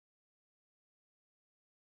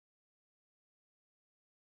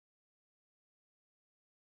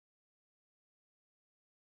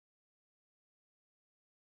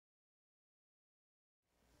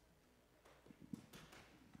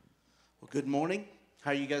Good morning.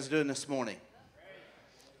 How are you guys doing this morning?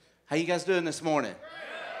 How you guys doing this morning?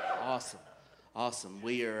 Awesome.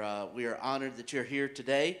 We are honored that you're here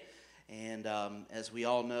today. And as we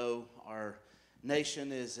all know, our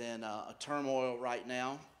nation is in a turmoil right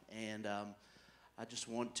now. And I just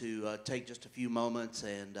want to take just a few moments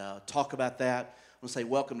and talk about that. I want to say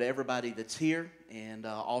welcome to everybody that's here, and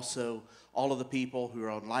also all of the people who are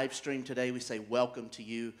on live stream today. We say welcome to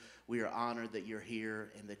you. We are honored that you're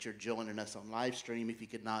here and that you're joining us on live stream if you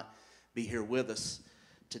could not be here with us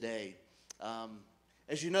today.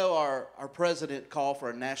 As you know, our president called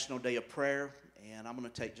for a National Day of Prayer, and I'm going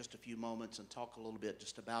to take just a few moments and talk a little bit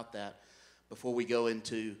just about that before we go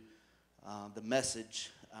into the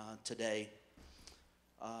message today.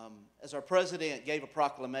 As our president gave a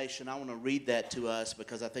proclamation, I want to read that to us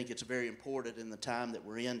because I think it's very important in the time that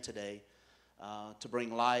we're in today to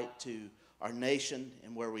bring light to our nation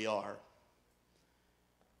and where we are.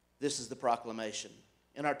 This is the proclamation.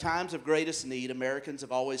 In our times of greatest need, Americans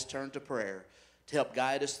have always turned to prayer to help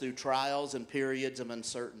guide us through trials and periods of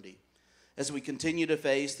uncertainty. As we continue to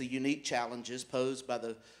face the unique challenges posed by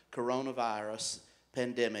the coronavirus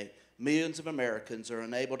pandemic, millions of Americans are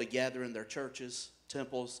unable to gather in their churches,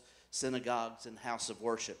 temples, synagogues, and house of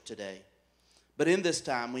worship today. But in this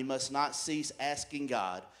time, we must not cease asking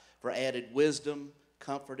God for added wisdom,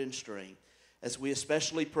 comfort, and strength, as we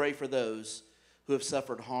especially pray for those who have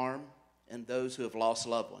suffered harm and those who have lost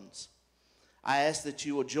loved ones. I ask that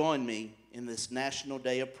you will join me in this National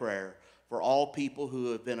Day of Prayer for all people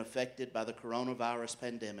who have been affected by the coronavirus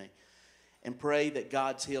pandemic, and pray that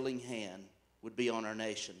God's healing hand would be on our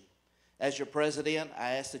nation. As your president,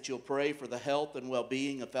 I ask that you'll pray for the health and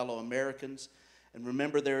well-being of fellow Americans, and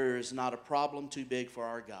remember there is not a problem too big for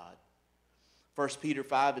our God. 1 Peter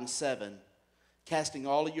 5:7, casting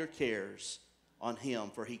all of your cares on him,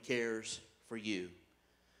 for he cares for you.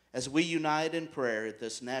 As we unite in prayer at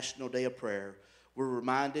this National Day of Prayer, we're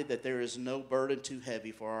reminded that there is no burden too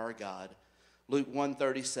heavy for our God. Luke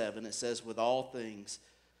 1:37, it says,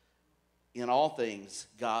 in all things,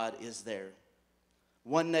 God is there.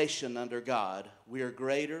 One nation under God, we are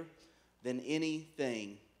greater than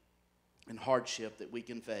anything and hardship that we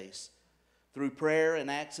can face. Through prayer and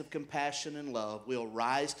acts of compassion and love, we'll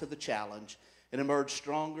rise to the challenge and emerge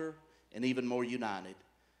stronger and even more united.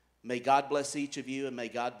 May God bless each of you, and may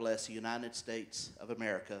God bless the United States of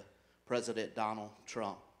America, President Donald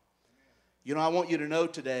Trump. You know, I want you to know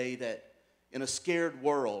today that in a scared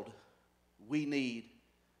world, we need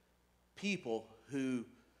people who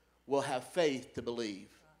will have faith to believe.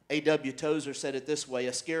 A.W. Tozer said it this way: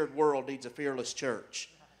 a scared world needs a fearless church,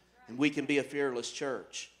 and we can be a fearless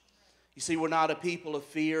church. You see, we're not a people of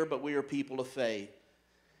fear, but we are people of faith.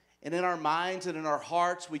 And in our minds and in our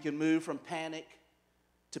hearts, we can move from panic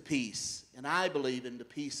to peace. And I believe in the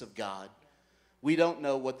peace of God. We don't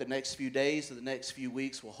know what the next few days or the next few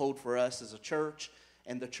weeks will hold for us as a church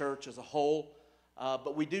and the church as a whole.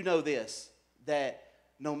 But we do know this, that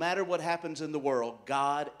no matter what happens in the world,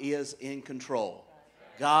 God is in control.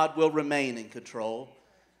 God will remain in control,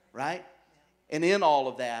 right? And in all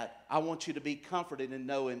of that, I want you to be comforted in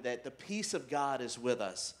knowing that the peace of God is with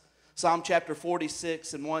us. Psalm chapter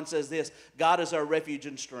 46:1 says this: God is our refuge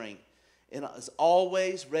and strength, and is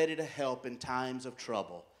always ready to help in times of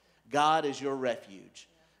trouble. God is your refuge.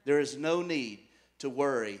 There is no need to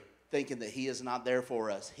worry thinking that he is not there for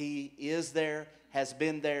us. He is there, has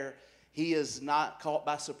been there. He is not caught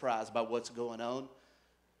by surprise by what's going on.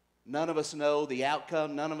 None of us know the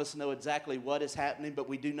outcome. None of us know exactly what is happening, but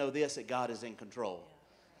we do know this, that God is in control.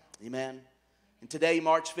 Amen. And today,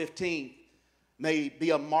 March 15th, may be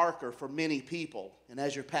a marker for many people. And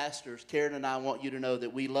as your pastors, Karen and I want you to know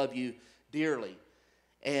that we love you dearly.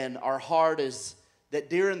 And our heart is that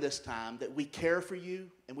during this time that we care for you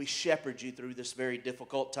and we shepherd you through this very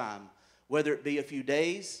difficult time. Whether it be a few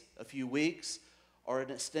days, a few weeks, or an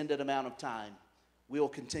extended amount of time, we will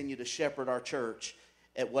continue to shepherd our church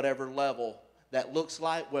at whatever level that looks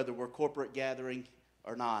like, whether we're corporate gathering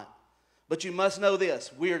or not. But you must know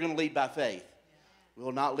this: we are going to lead by faith. We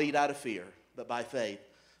will not lead out of fear, but by faith.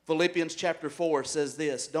 Philippians chapter 4 says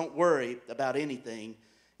this: don't worry about anything.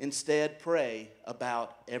 Instead, pray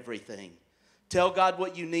about everything. Tell God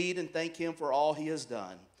what you need and thank him for all he has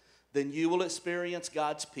done. Then you will experience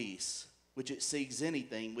God's peace, which exceeds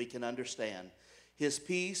anything we can understand. His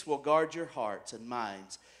peace will guard your hearts and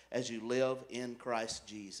minds as you live in Christ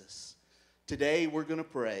Jesus. Today we're going to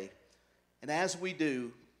pray. And as we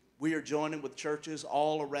do, we are joining with churches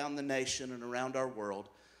all around the nation and around our world,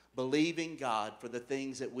 believing God for the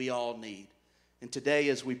things that we all need. And today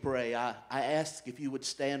as we pray, I ask if you would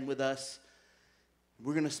stand with us.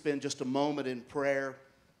 We're going to spend just a moment in prayer.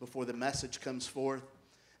 before the message comes forth.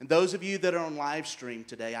 And those of you that are on live stream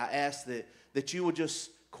today, I ask that you will just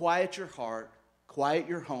quiet your heart, quiet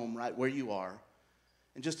your home right where you are,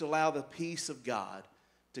 and just allow the peace of God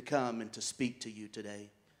to come and to speak to you today.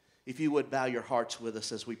 If you would bow your hearts with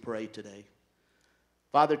us as we pray today.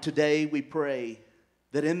 Father, today we pray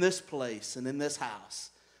that in this place and in this house,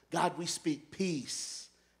 God, we speak peace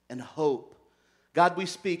and hope. God, we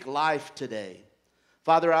speak life today.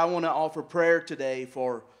 Father, I want to offer prayer today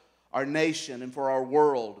for our nation and for our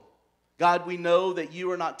world. God, we know that you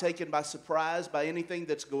are not taken by surprise by anything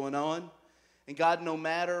that's going on. And God, no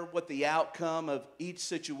matter what the outcome of each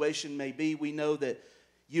situation may be, we know that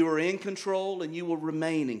you are in control and you will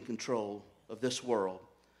remain in control of this world.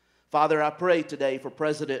 Father, I pray today for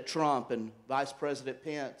President Trump and Vice President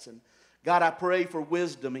Pence. And God, I pray for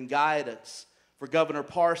wisdom and guidance for Governor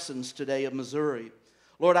Parsons today of Missouri.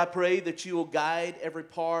 Lord, I pray that you will guide every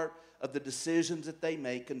part of the decisions that they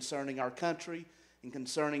make concerning our country and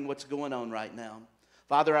concerning what's going on right now.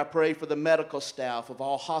 Father, I pray for the medical staff of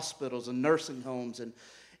all hospitals and nursing homes and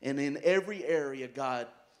in every area, God,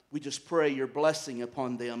 we just pray your blessing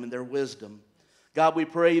upon them and their wisdom. God, we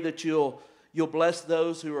pray that you'll bless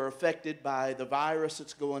those who are affected by the virus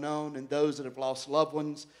that's going on and those that have lost loved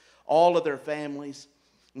ones, all of their families.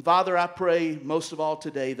 And Father, I pray most of all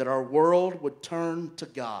today that our world would turn to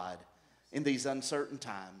God in these uncertain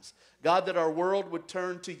times. God, that our world would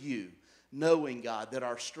turn to you, knowing, God, that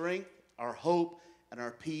our strength, our hope, and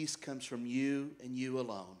our peace comes from you and you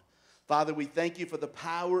alone. Father, we thank you for the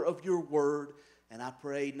power of your word, and I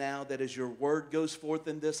pray now that as your word goes forth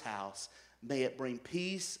in this house, may it bring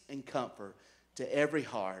peace and comfort to every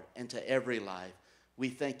heart and to every life. We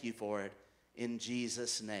thank you for it in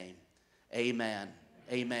Jesus' name. Amen.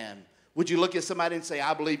 Amen. Would you look at somebody and say,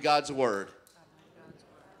 I believe God's word?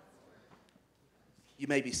 You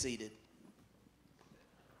may be seated.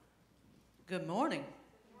 Good morning.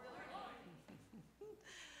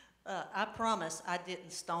 I promise I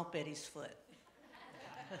didn't stomp Eddie's foot.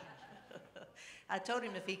 I told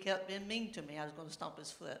him if he kept being mean to me, I was going to stomp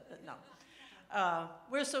his foot, but no.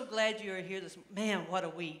 We're so glad you're here this morning. Man, what a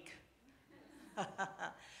week.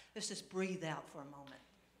 Let's just breathe out for a moment.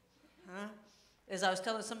 Huh? As I was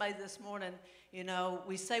telling somebody this morning, you know,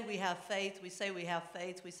 we say we have faith, we say we have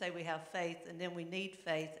faith, we say we have faith, and then we need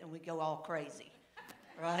faith, and we go all crazy,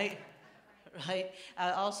 right? Right?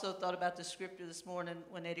 I also thought about the scripture this morning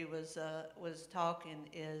when Eddie was talking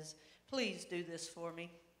is, please do this for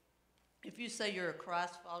me. If you say you're a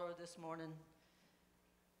Christ follower this morning,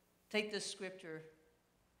 take this scripture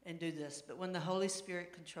and do this. But when the Holy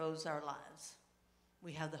Spirit controls our lives,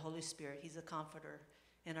 we have the Holy Spirit. He's a comforter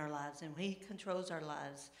in our lives. And when he controls our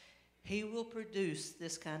lives, he will produce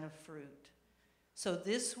this kind of fruit. So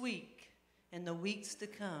this week and the weeks to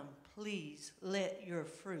come, please let your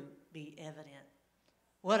fruit be evident.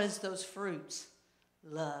 What is those fruits?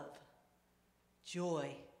 Love,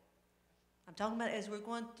 joy. I'm talking about as we're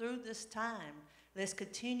going through this time, let's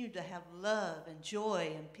continue to have love and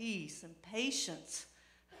joy and peace and patience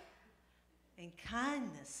and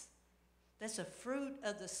kindness. That's a fruit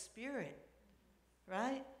of the Spirit,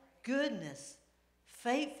 right? Goodness,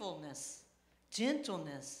 faithfulness,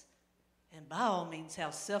 gentleness, and by all means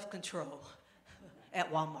have self-control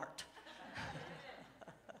at Walmart.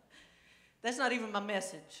 That's not even my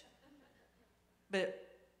message. But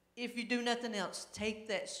if you do nothing else, take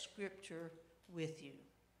that scripture with you.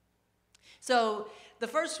 So the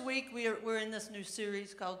first week we're in this new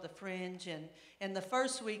series called The Fringe, and the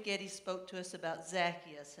first week Eddie spoke to us about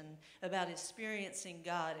Zacchaeus and about experiencing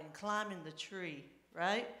God and climbing the tree,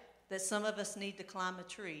 right? That some of us need to climb a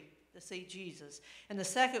tree to see Jesus. And the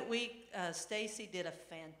second week, Stacy did a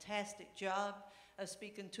fantastic job of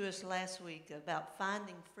speaking to us last week about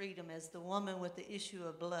finding freedom as the woman with the issue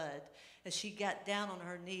of blood, as she got down on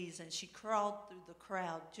her knees and she crawled through the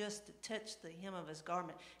crowd just to touch the hem of his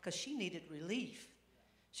garment because she needed relief.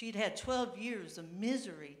 She'd had 12 years of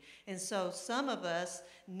misery, and so some of us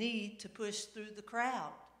need to push through the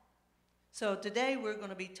crowd. So today we're going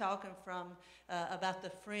to be talking about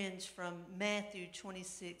the fringe from Matthew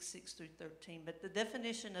 26, 6 through 13. But the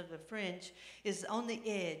definition of the fringe is on the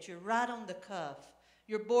edge. You're right on the cuff.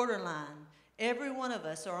 You're borderline. Every one of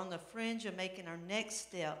us are on the fringe of making our next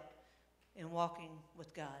step in walking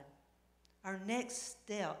with God. Our next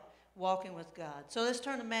step walking with God. So let's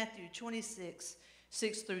turn to Matthew 26,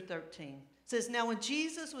 6 through 13. It says, now when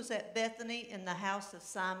Jesus was at Bethany in the house of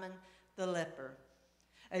Simon the leper,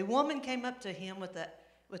 a woman came up to him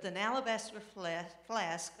with an alabaster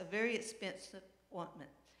flask of very expensive ointment,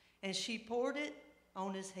 and she poured it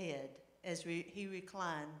on his head as he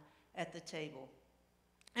reclined at the table.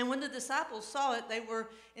 And when the disciples saw it, they were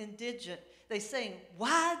indignant. They saying,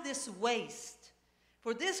 "Why this waste?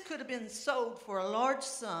 For this could have been sold for a large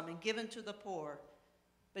sum and given to the poor."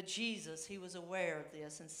 But Jesus, he was aware of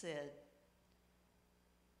this and said,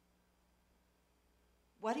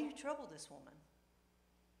 "Why do you trouble this woman?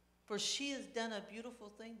 For she has done a beautiful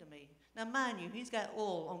thing to me." Now, mind you, he's got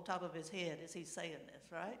oil on top of his head as he's saying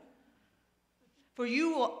this, right? "For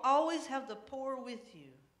you will always have the poor with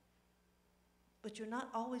you, but you're not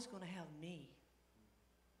always going to have me.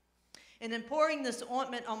 And in pouring this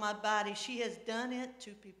ointment on my body, she has done it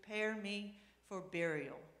to prepare me for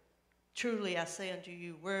burial. Truly, I say unto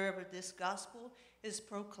you, wherever this gospel is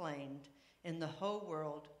proclaimed in the whole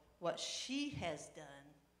world, what she has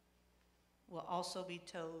done will also be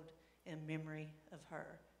told in memory of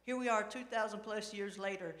her." Here we are 2,000 plus years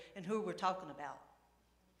later, and who we're talking about.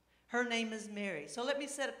 Her name is Mary. So let me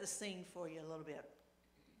set up the scene for you a little bit.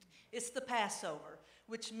 It's the Passover,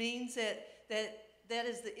 which means that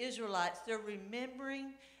is the Israelites. They're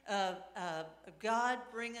remembering God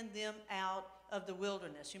bringing them out of the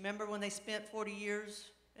wilderness. You remember when they spent 40 years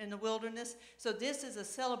in the wilderness? So this is a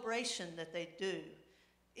celebration that they do.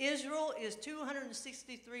 Israel is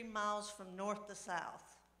 263 miles from north to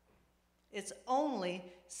south. It's only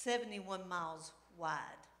 71 miles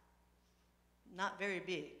wide. Not very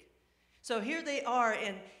big. So here they are,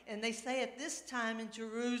 and they say at this time in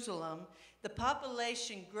Jerusalem, the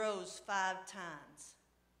population grows 5 times.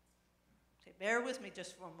 Okay, bear with me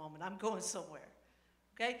just for a moment. I'm going somewhere.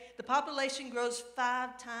 Okay? The population grows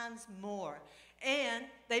 5 times more. And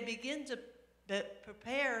they begin to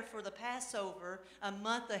prepare for the Passover a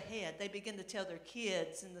month ahead. They begin to tell their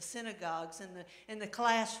kids in the synagogues, in the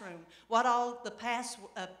classroom, what all the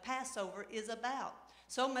Passover is about.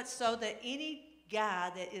 So much so that any guy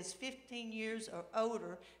that is 15 years or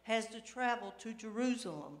older has to travel to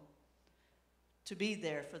Jerusalem to be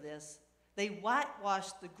there for this. They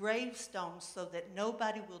whitewash the gravestones so that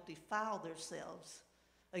nobody will defile themselves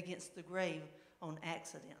against the grave on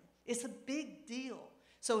accident. It's a big deal.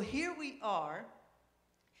 So here we are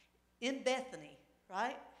in Bethany,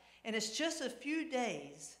 right? And it's just a few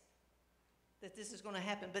days that this is going to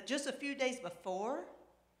happen. But just a few days before,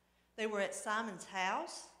 they were at Simon's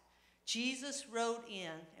house. Jesus rode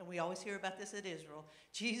in, and we always hear about this at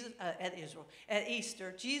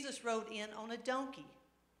Easter. Jesus rode in on a donkey.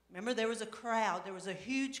 Remember, there was a crowd. There was a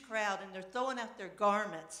huge crowd, and they're throwing out their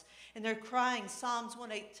garments, and they're crying Psalms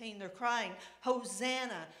 118. They're crying,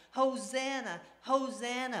 "Hosanna, Hosanna,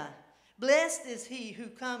 Hosanna. Blessed is he who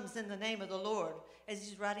comes in the name of the Lord," as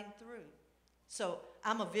he's riding through. So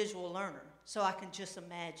I'm a visual learner, so I can just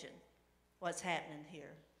imagine what's happening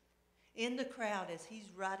here. In the crowd as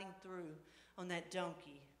he's riding through on that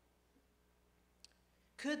donkey.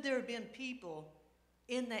 Could there have been people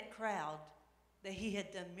in that crowd that he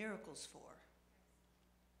had done miracles for?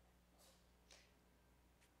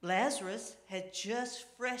 Lazarus had just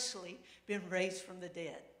freshly been raised from the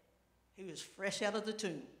dead. He was fresh out of the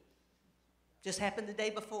tomb. Just happened the day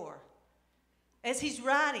before. As he's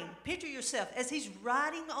riding, picture yourself, as he's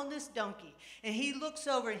riding on this donkey, and he looks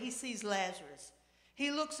over and he sees Lazarus. He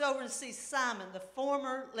looks over and sees Simon, the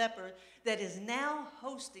former leper, that is now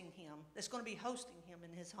hosting him, that's going to be hosting him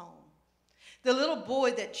in his home. The little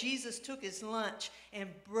boy that Jesus took his lunch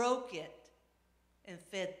and broke it and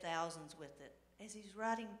fed thousands with it as he's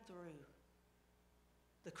riding through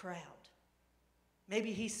the crowd.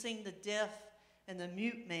 Maybe he's seen the deaf and the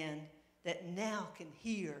mute man that now can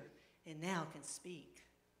hear and now can speak.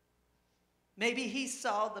 Maybe he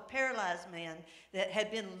saw the paralyzed man that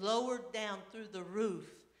had been lowered down through the roof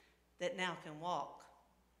that now can walk,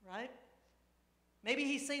 right? Maybe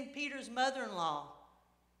he's seen Peter's mother-in-law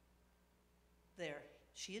there.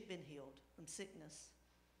 She had been healed from sickness.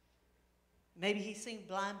 Maybe he's seen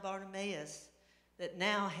blind Bartimaeus that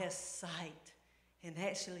now has sight and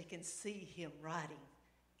actually can see him riding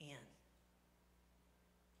in.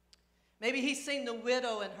 Maybe he's seen the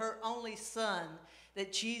widow and her only son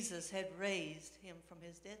that Jesus had raised him from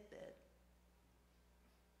his deathbed.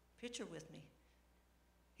 Picture with me.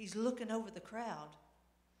 He's looking over the crowd.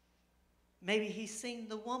 Maybe he's seen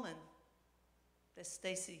the woman that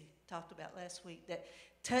Stacy talked about last week that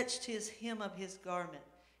touched his hem of his garment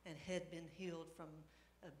and had been healed from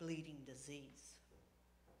a bleeding disease.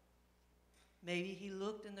 Maybe he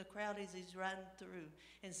looked in the crowd as he's riding through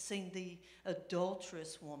and seen the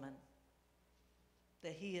adulterous woman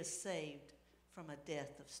that he has saved from a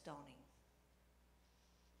death of stoning.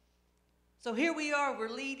 So here we are, we're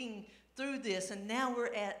leading through this, and now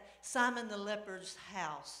we're at Simon the leper's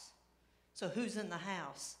house. So who's in the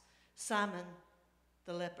house? Simon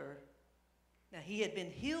the leper. Now he had been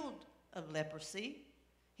healed of leprosy,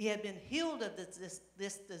 He had been healed of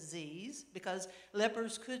this disease because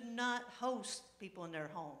lepers could not host people in their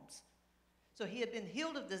homes. So he had been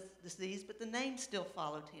healed of this disease, but the name still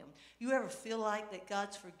followed him. You ever feel like that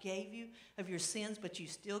God's forgave you of your sins, but you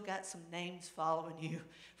still got some names following you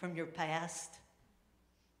from your past?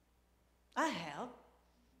 I have.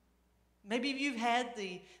 Maybe you've had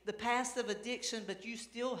the past of addiction, but you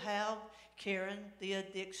still have Karen, the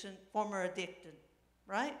former addicted,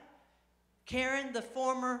 right? Karen, the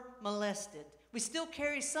former molested. We still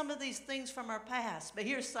carry some of these things from our past. But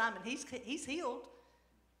here's Simon. He's healed.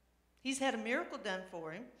 He's had a miracle done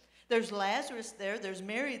for him. There's Lazarus there. There's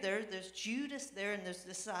Mary there. There's Judas there. And there's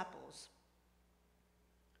disciples.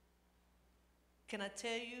 Can I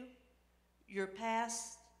tell you, your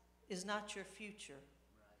past is not your future.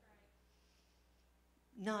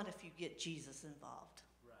 Not if you get Jesus involved.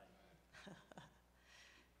 Right.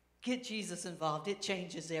 Get Jesus involved. It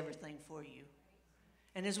changes everything for you.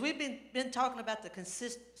 And as we've been talking about the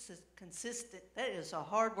consistent, that is a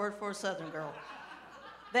hard word for a Southern girl.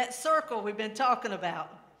 That circle we've been talking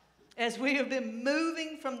about. As we have been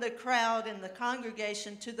moving from the crowd and the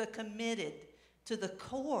congregation to the committed, to the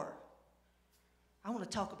core. I want to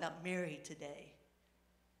talk about Mary today.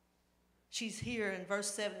 She's here in verse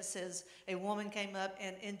 7. It says, a woman came up,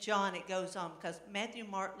 and in John it goes on, because Matthew,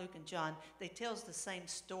 Mark, Luke, and John, they tell us the same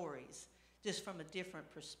stories, just from a different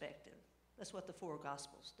perspective. That's what the four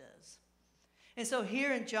Gospels does. And so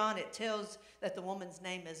here in John it tells that the woman's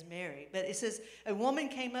name is Mary. But it says, a woman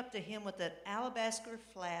came up to him with an alabaster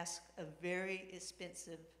flask of very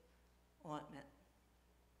expensive ointment.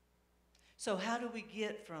 So how do we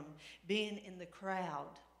get from being in the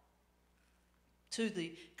crowd to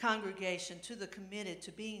the congregation, to the committed,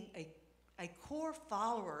 to being a core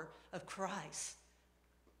follower of Christ?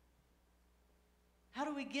 How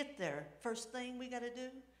do we get there? First thing we got to do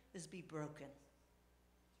is be broken.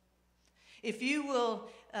 If you will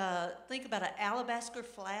think about an alabaster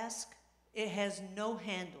flask, it has no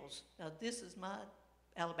handles. Now this is my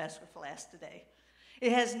alabaster flask today.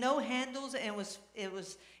 It has no handles, and it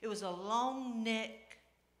was a long neck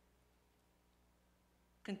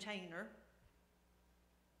container.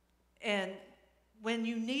 And when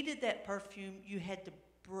you needed that perfume, you had to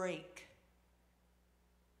break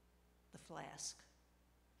the flask.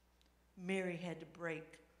 Mary had to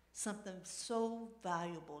break something so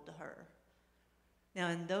valuable to her. Now,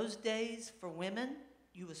 in those days, for women,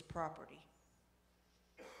 you was property.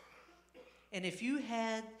 And if you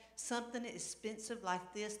had something expensive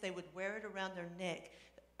like this, they would wear it around their neck,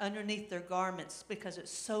 underneath their garments, because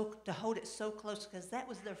to hold it so close, because that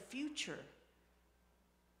was their future.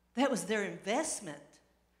 That was their investment.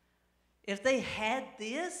 If they had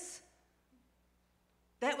this,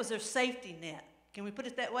 that was their safety net. Can we put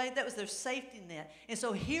it that way? That was their safety net. And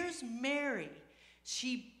so here's Mary.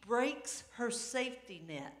 She breaks her safety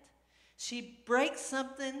net. She breaks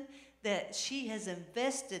something that she has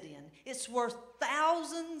invested in. It's worth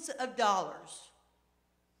thousands of dollars.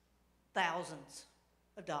 Thousands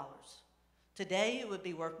of dollars. Today it would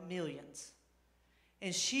be worth millions.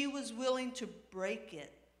 And she was willing to break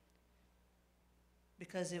it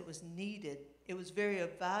because it was needed. It was very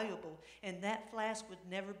valuable. And that flask would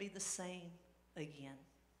never be the same again.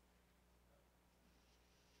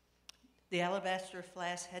 The alabaster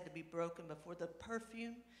flask had to be broken before the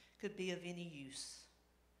perfume could be of any use.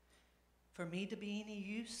 For me to be any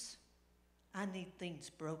use, I need things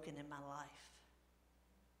broken in my life.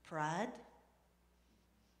 Pride,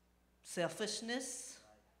 selfishness,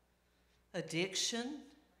 addiction.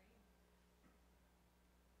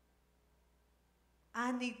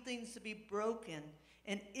 I need things to be broken.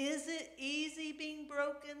 And is it easy being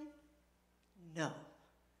broken? No.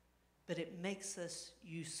 But it makes us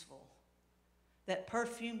useful. That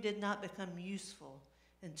perfume did not become useful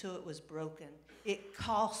until it was broken. It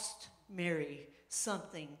cost Mary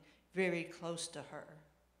something very close to her.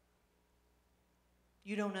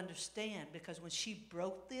 You don't understand, because when she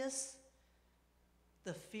broke this,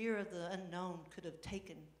 the fear of the unknown could have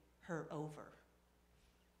taken her over.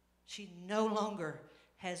 She no longer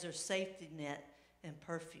has her safety net in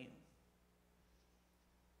perfume,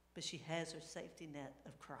 but she has her safety net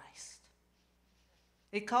of Christ.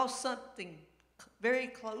 It cost something very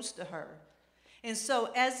close to her. And so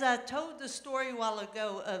as I told the story a while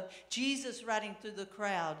ago of Jesus riding through the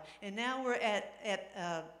crowd, and now we're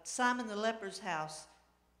at Simon the leper's house,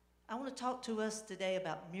 I want to talk to us today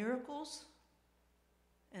about miracles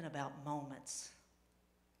and about moments.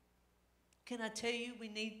 Can I tell you, we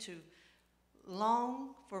need to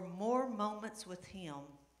long for more moments with Him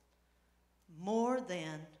more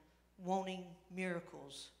than wanting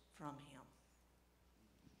miracles from Him.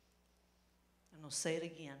 I'm going to say it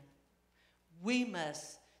again. We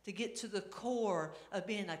must, to get to the core of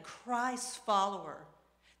being a Christ follower.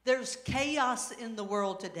 There's chaos in the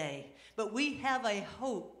world today, but we have a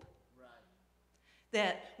hope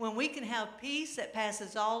that when we can have peace that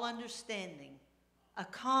passes all understanding, a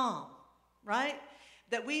calm, right?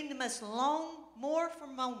 That we must long more for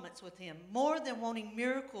moments with him, more than wanting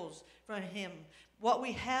miracles from him. What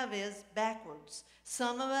we have is backwards.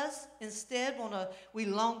 Some of us instead we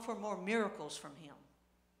long for more miracles from him.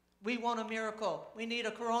 We want a miracle. We need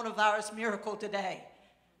a coronavirus miracle today.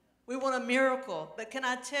 We want a miracle. But can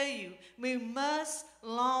I tell you, we must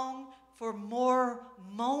long for more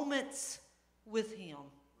moments with him.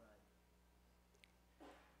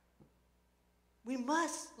 We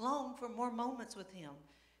must long for more moments with him.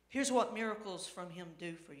 Here's what miracles from him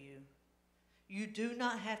do for you. You do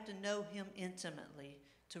not have to know him intimately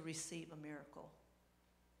to receive a miracle.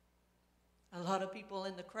 A lot of people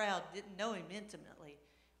in the crowd didn't know him intimately,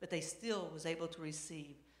 but they still was able to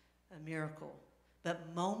receive a miracle.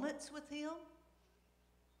 But moments with him,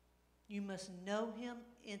 you must know him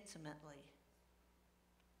intimately.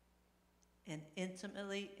 And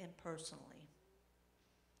intimately and personally.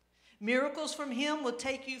 Miracles from him will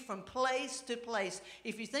take you from place to place.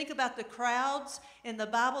 If you think about the crowds in the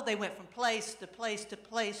Bible, they went from place to place to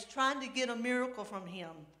place trying to get a miracle from him.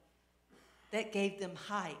 That gave them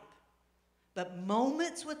hype. But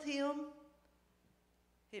moments with him,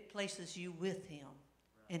 it places you with him.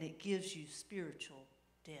 And it gives you spiritual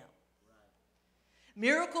depth.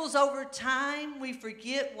 Miracles over time, we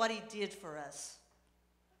forget what he did for us.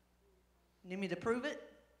 Need me to prove it?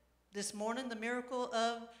 This morning, the miracle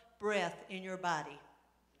of breath in your body.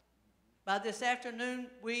 By this afternoon,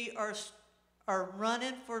 we are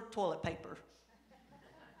running for toilet paper.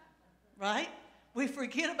 Right? We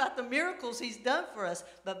forget about the miracles he's done for us.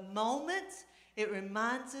 But moments, it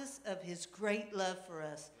reminds us of his great love for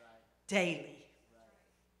us daily.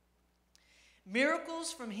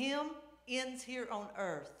 Miracles from him ends here on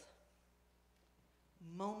earth.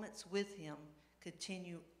 Moments with him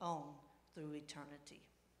continue on through eternity.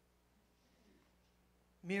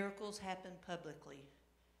 Miracles happen publicly.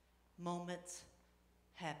 Moments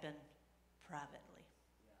happen privately.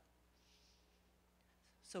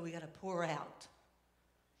 So we got to pour out.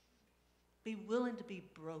 Be willing to be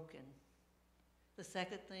broken. The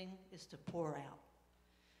second thing is to pour out.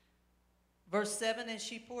 Verse 7, and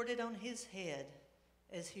she poured it on his head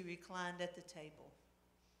as he reclined at the table.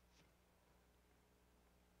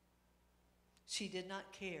 She did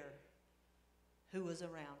not care who was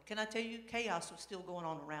around. Can I tell you, chaos was still going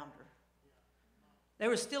on around her. There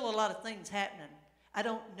was still a lot of things happening. I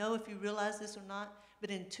don't know if you realize this or not, but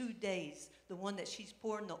in 2 days, the one that she's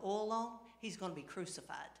pouring the oil on, he's going to be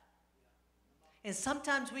crucified. And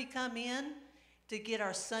sometimes we come in to get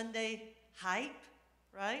our Sunday hype,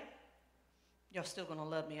 right? Y'all still going to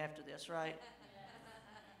love me after this, right?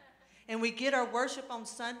 And we get our worship on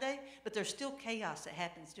Sunday, but there's still chaos that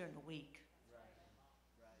happens during the week.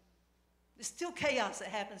 There's still chaos that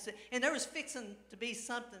happens. And there was fixing to be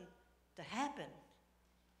something to happen.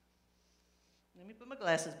 Let me put my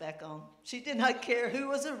glasses back on. She did not care who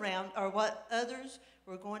was around or what others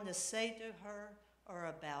were going to say to her or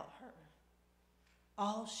about her.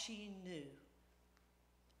 All she knew,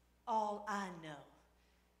 all I know,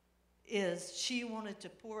 is she wanted to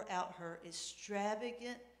pour out her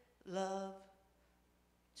extravagant love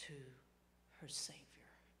to her Savior.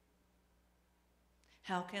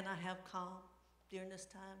 How can I have calm during this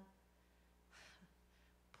time?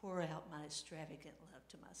 Pour out my extravagant love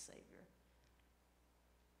to my Savior.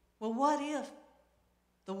 Well, what if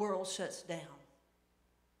the world shuts down?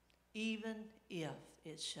 Even if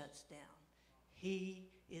it shuts down, he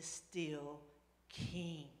is still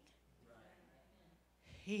king.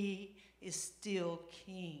 He is still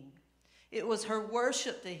king. It was her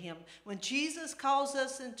worship to him. When Jesus calls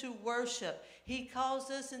us into worship, he calls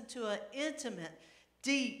us into an intimate,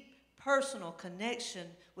 deep, personal connection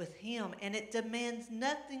with him. And it demands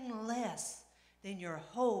nothing less than your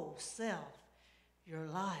whole self, your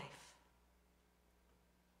life.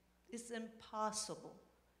 It's impossible.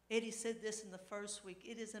 Eddie said this in the first week.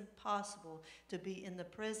 It is impossible to be in the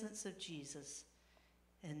presence of Jesus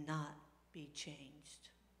and not be changed.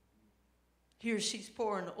 Here she's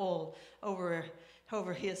pouring oil over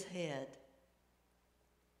his head.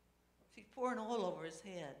 She's pouring oil over his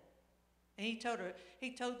head. And he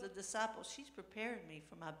told the disciples, she's preparing me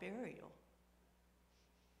for my burial.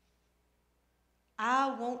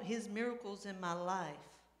 I want his miracles in my life,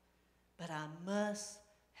 but I must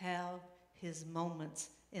have his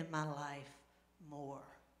moments in my life more.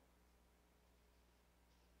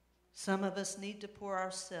 Some of us need to pour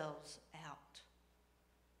ourselves out.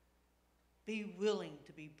 Be willing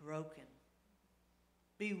to be broken.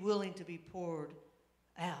 Be willing to be poured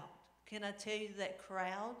out. Can I tell you that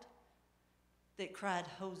crowd that cried,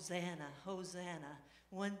 Hosanna, Hosanna,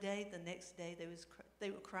 one day, the next day, they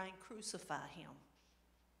were crying, crucify him.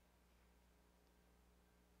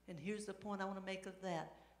 And here's the point I want to make of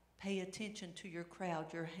that. Pay attention to your crowd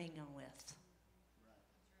you're hanging with.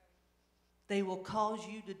 They will cause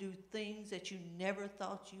you to do things that you never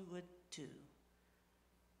thought you would do.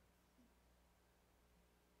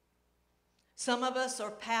 Some of us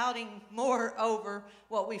are pouting more over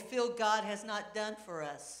what we feel God has not done for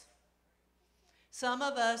us. Some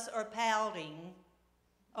of us are pouting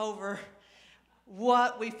over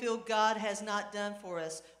what we feel God has not done for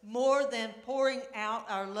us, more than pouring out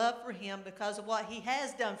our love for him because of what he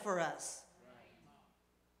has done for us.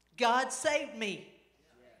 God saved me.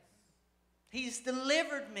 He's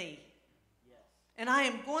delivered me. And I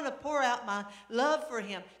am going to pour out my love for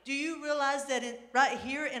him. Do you realize that right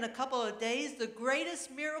here in a couple of days, the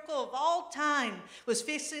greatest miracle of all time was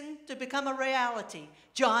fixing to become a reality?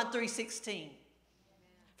 John 3:16.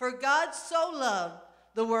 For God so loved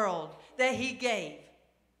the world that he gave.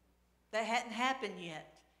 That hadn't happened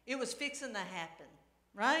yet. It was fixing to happen.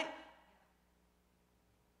 Right?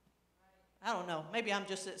 I don't know. Maybe I'm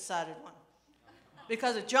just an excited one.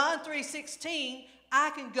 Because of John 3:16,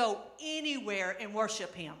 I can go anywhere and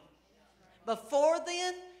worship him. Before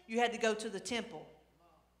then, you had to go to the temple.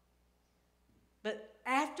 But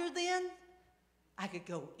after then, I could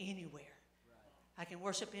go anywhere. I can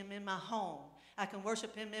worship him in my home. I can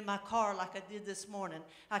worship him in my car like I did this morning.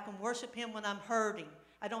 I can worship him when I'm hurting.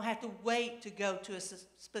 I don't have to wait to go to a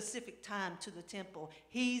specific time to the temple.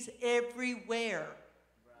 He's everywhere.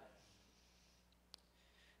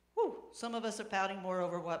 Whew, some of us are pouting more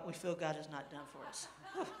over what we feel God has not done for us.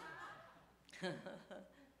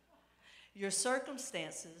 Your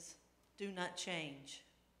circumstances do not change.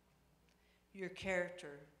 Your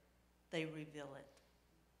character, they reveal it.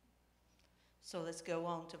 So let's go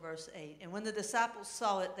on to verse 8. And when the disciples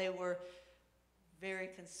saw it, they were very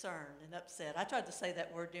concerned and upset. I tried to say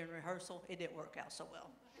that word during rehearsal. It didn't work out so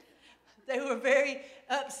well. They were very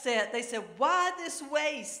upset. They said, why this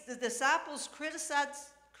waste? The disciples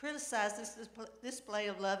criticized this display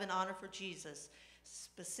of love and honor for Jesus,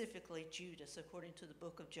 specifically Judas, according to the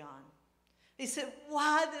book of John. He said,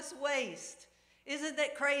 why this waste? Isn't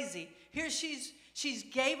that crazy? Here she's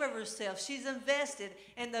gave of herself. She's invested.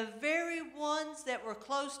 And the very ones that were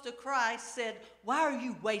close to Christ said, why are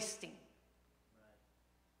you wasting?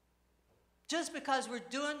 Just because we're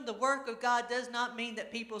doing the work of God does not mean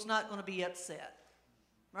that people's not going to be upset.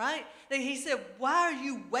 Right? He said, why are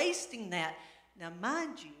you wasting that? Now,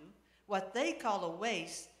 mind you, what they call a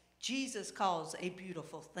waste, Jesus calls a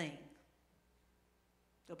beautiful thing.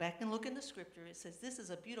 Go back and look in the scripture. It says this is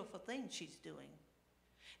a beautiful thing she's doing.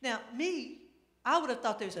 Now, I would have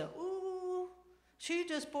thought they said, ooh, she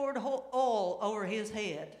just poured whole oil over his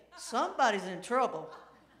head. Somebody's in trouble.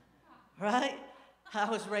 Right? I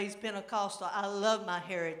was raised Pentecostal. I love my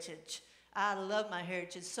heritage.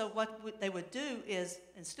 So what they would do is,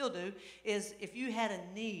 and still do, is if you had a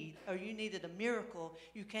need or you needed a miracle,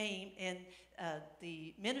 you came and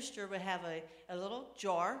the minister would have a little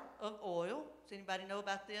jar of oil. Does anybody know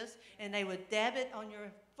about this? And they would dab it on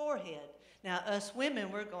your forehead. Now, us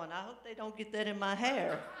women, we're going, I hope they don't get that in my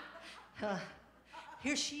hair.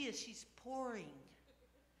 Here she is. She's pouring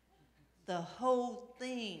the whole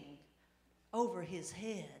thing over his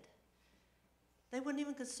head. They weren't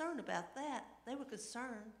even concerned about that. They were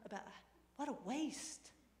concerned about what a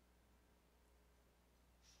waste.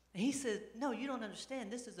 And he said, no, you don't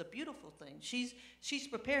understand. This is a beautiful thing. She's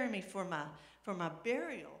preparing me for my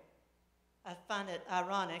burial. I find it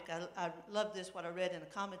ironic. I love this, what I read in a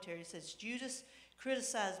commentary. It says, Judas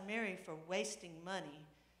criticized Mary for wasting money,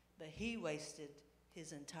 but he wasted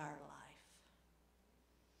his entire life.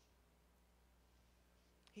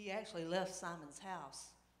 He actually left Simon's house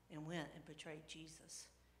and went and betrayed Jesus.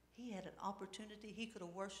 He had an opportunity. He could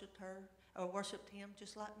have worshiped her or worshiped him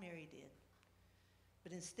just like Mary did.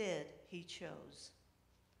 But instead, he chose.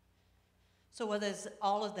 So what does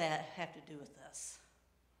all of that have to do with us?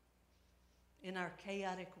 In our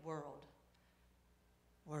chaotic world,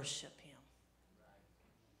 worship him.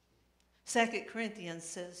 2 Corinthians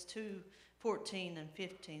says 2:14 and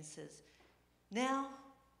 15 says, now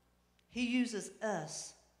he uses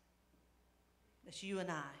us, that's you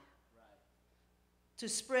and I, to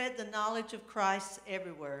spread the knowledge of Christ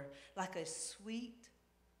everywhere like a sweet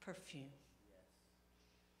perfume.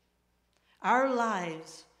 Our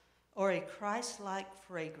lives are a Christ-like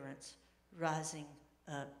fragrance rising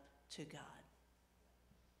up to God.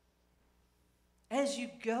 As you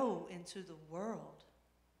go into the world,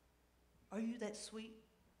 are you that sweet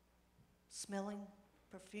smelling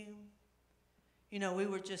perfume? You know,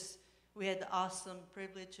 we had the awesome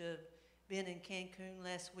privilege of being in Cancun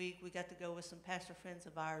last week. We got to go with some pastor friends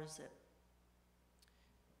of ours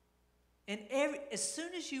as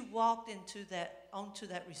soon as you walked onto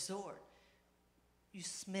that resort, you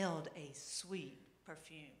smelled a sweet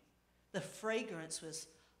perfume. The fragrance was,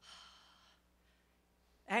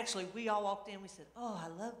 actually, we all walked in, we said, oh, I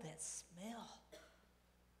love that smell.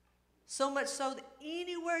 So much so that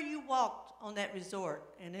anywhere you walked on that resort,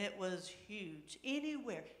 and it was huge,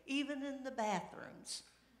 anywhere, even in the bathrooms,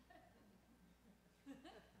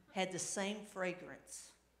 had the same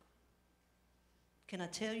fragrance. Can I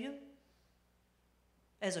tell you,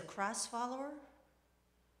 as a Christ follower,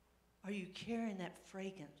 are you carrying that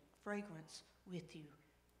fragrance with you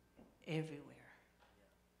everywhere?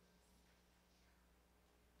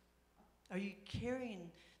 Are you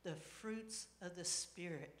carrying the fruits of the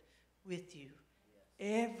Spirit with you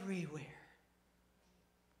everywhere?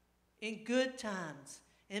 In good times,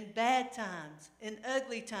 in bad times, in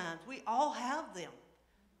ugly times, we all have them.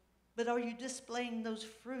 But are you displaying those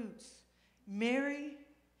fruits? Mary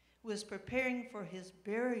was preparing for his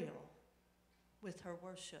burial with her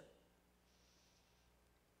worship.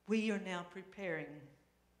 We are now preparing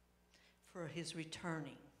for his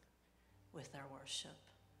returning with our worship.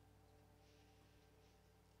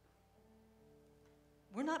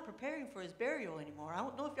 We're not preparing for his burial anymore. I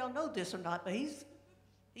don't know if y'all know this or not, but he's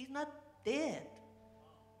not dead.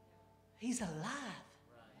 He's alive.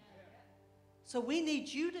 So we need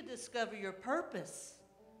you to discover your purpose.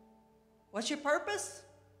 What's your purpose?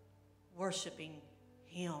 Worshiping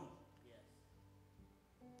him.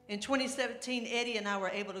 In 2017, Eddie and I were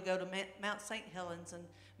able to go to Mount St. Helens and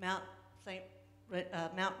Mount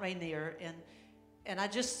Rainier, and I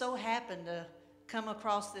just so happened to come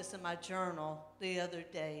across this in my journal the other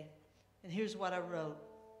day, and here's what I wrote.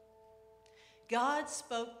 God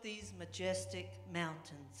spoke these majestic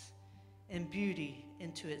mountains and beauty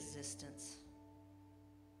into existence,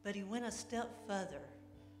 but he went a step further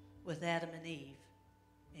with Adam and Eve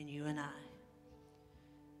and you and I.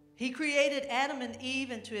 He created Adam and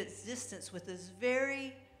Eve into existence with his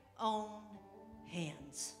very own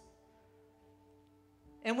hands.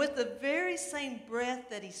 And with the very same breath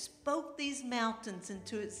that he spoke these mountains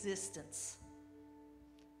into existence,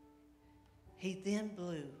 he then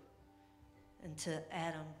blew into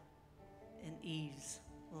Adam and Eve's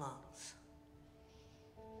lungs.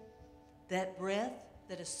 That breath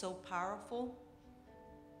that is so powerful,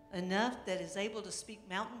 enough that is able to speak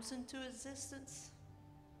mountains into existence,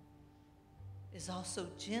 is also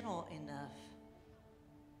gentle enough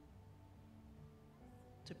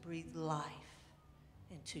to breathe life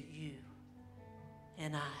into you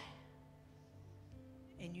and I.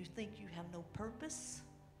 And you think you have no purpose?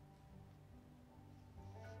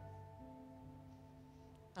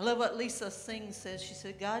 I love what Lisa Singh says. She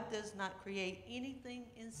said, God does not create anything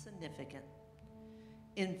insignificant,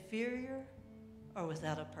 inferior, or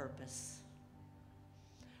without a purpose.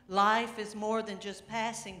 Life is more than just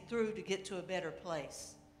passing through to get to a better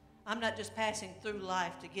place. I'm not just passing through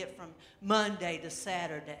life to get from Monday to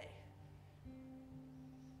Saturday.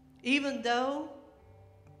 Even though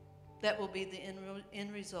that will be the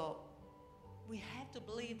end result, we have to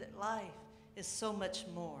believe that life is so much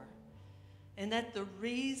more, and that the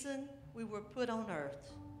reason we were put on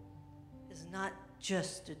earth is not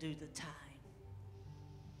just to do the time,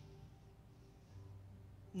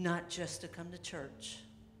 not just to come to church,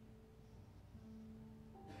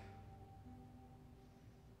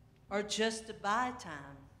 or just to buy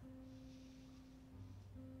time,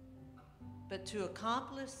 but to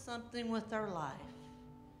accomplish something with our life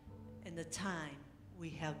in the time we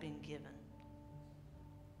have been given.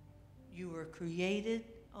 You were created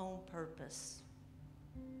on purpose.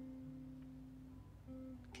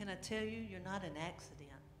 Can I tell you, you're not an accident.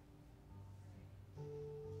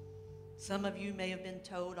 Some of you may have been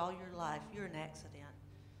told all your life you're an accident.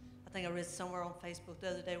 I think I read somewhere on Facebook the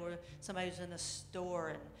other day where somebody was in a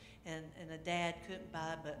store and a dad couldn't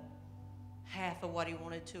buy but half of what he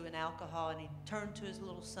wanted to in alcohol, and he turned to his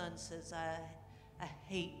little son and says, I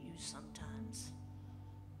hate you sometimes.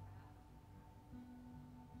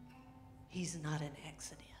 He's not an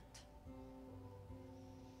accident.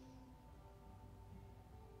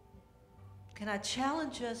 Can I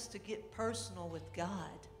challenge us to get personal with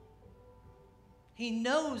God? He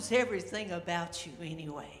knows everything about you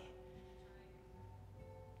anyway.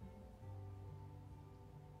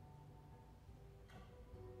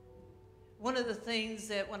 One of the things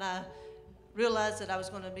that when I realized that I was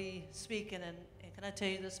going to be speaking, and Can I tell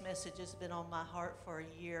you, this message has been on my heart for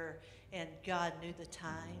a year, and God knew the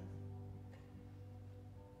time.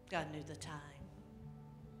 God knew the time.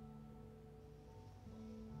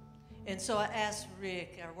 And so I asked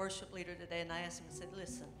Rick, our worship leader today, and I asked him, I said,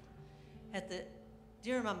 listen,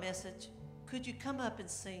 during my message, could you come up and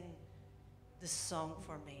sing this song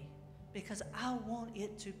for me? Because I want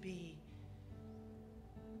it to be.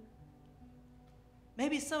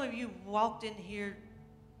 Maybe some of you walked in here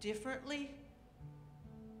differently,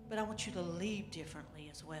 but I want you to leave differently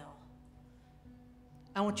as well.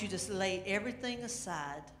 I want you to lay everything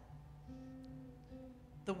aside.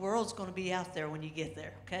 The world's going to be out there when you get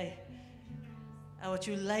there, okay? I want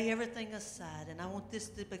you to lay everything aside, and I want this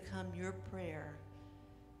to become your prayer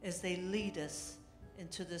as they lead us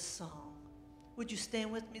into this song. Would you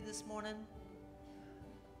stand with me this morning?